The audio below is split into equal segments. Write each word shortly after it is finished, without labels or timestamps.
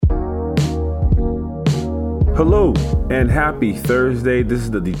Hello and happy Thursday. This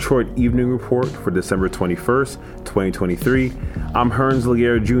is the Detroit Evening Report for December 21st, 2023. I'm Hearns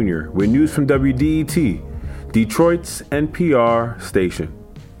Laguerre Jr. with news from WDET, Detroit's NPR station.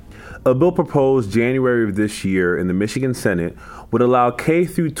 A bill proposed January of this year in the Michigan Senate would allow K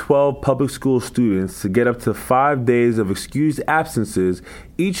through 12 public school students to get up to 5 days of excused absences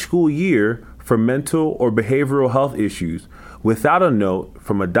each school year for mental or behavioral health issues without a note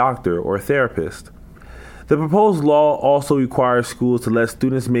from a doctor or therapist. The proposed law also requires schools to let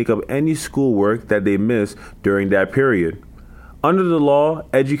students make up any schoolwork that they miss during that period. Under the law,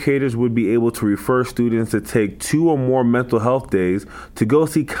 educators would be able to refer students to take 2 or more mental health days to go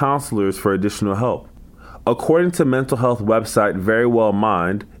see counselors for additional help. According to mental health website Verywell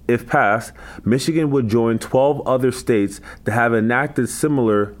Mind, if passed, Michigan would join 12 other states that have enacted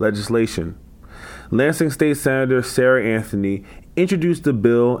similar legislation. Lansing State Senator Sarah Anthony introduced the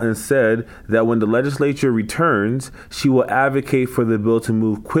bill and said that when the legislature returns, she will advocate for the bill to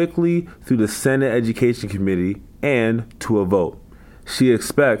move quickly through the Senate Education Committee and to a vote. She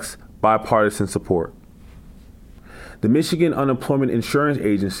expects bipartisan support. The Michigan Unemployment Insurance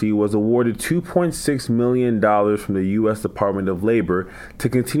Agency was awarded $2.6 million from the U.S. Department of Labor to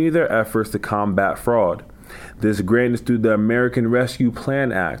continue their efforts to combat fraud. This grant is through the American Rescue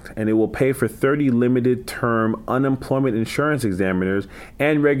Plan Act, and it will pay for 30 limited-term unemployment insurance examiners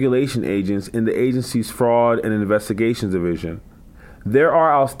and regulation agents in the agency's Fraud and Investigations Division. There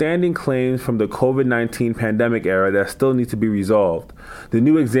are outstanding claims from the COVID-19 pandemic era that still need to be resolved. The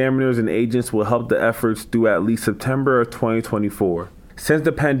new examiners and agents will help the efforts through at least September of 2024. Since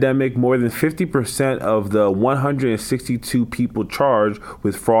the pandemic, more than 50% of the 162 people charged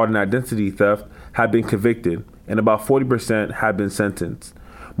with fraud and identity theft have been convicted, and about 40% have been sentenced.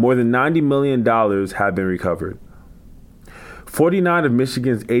 More than $90 million have been recovered. 49 of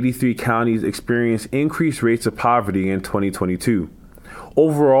Michigan's 83 counties experienced increased rates of poverty in 2022.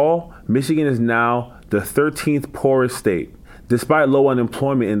 Overall, Michigan is now the 13th poorest state. Despite low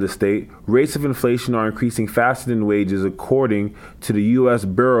unemployment in the state, rates of inflation are increasing faster than wages, according to the U.S.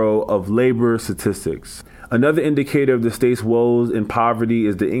 Bureau of Labor Statistics. Another indicator of the state's woes in poverty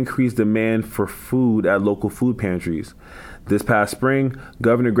is the increased demand for food at local food pantries. This past spring,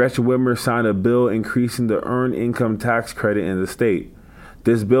 Governor Gretchen Whitmer signed a bill increasing the earned income tax credit in the state.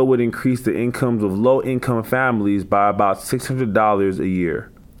 This bill would increase the incomes of low-income families by about $600 a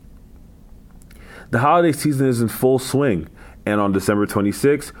year. The holiday season is in full swing, and on December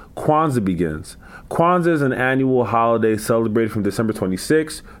 26, Kwanzaa begins. Kwanzaa is an annual holiday celebrated from December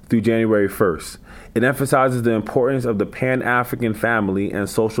 26 through January 1st. It emphasizes the importance of the Pan-African family and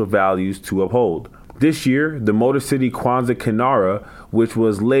social values to uphold. This year, the Motor City Kwanzaa Kinara, which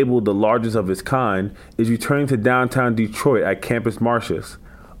was labeled the largest of its kind, is returning to downtown Detroit at Campus Martius.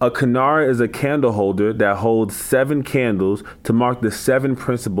 A Kinara is a candle holder that holds 7 candles to mark the 7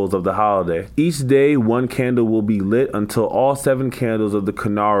 principles of the holiday. Each day, 1 candle will be lit until all 7 candles of the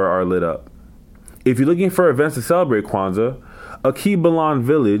Kinara are lit up. If you're looking for events to celebrate Kwanzaa, Akebulan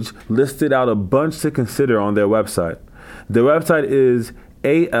Village listed out a bunch to consider on their website. Their website is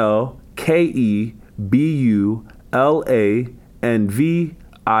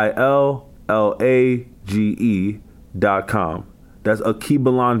ALKEBULANVILLAGE.com. That's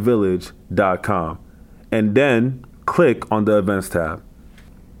akebulanvillage.com. And then click on the events tab.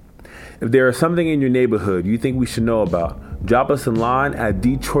 If there is something in your neighborhood you think we should know about, drop us a line at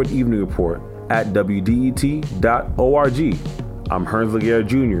Detroit Evening Report at WDET.org. I'm Hearns Laguerre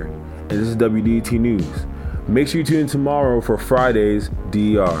Jr., and this is WDET News. Make sure you tune in tomorrow for Friday's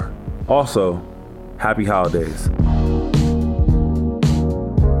DER. Also, happy holidays.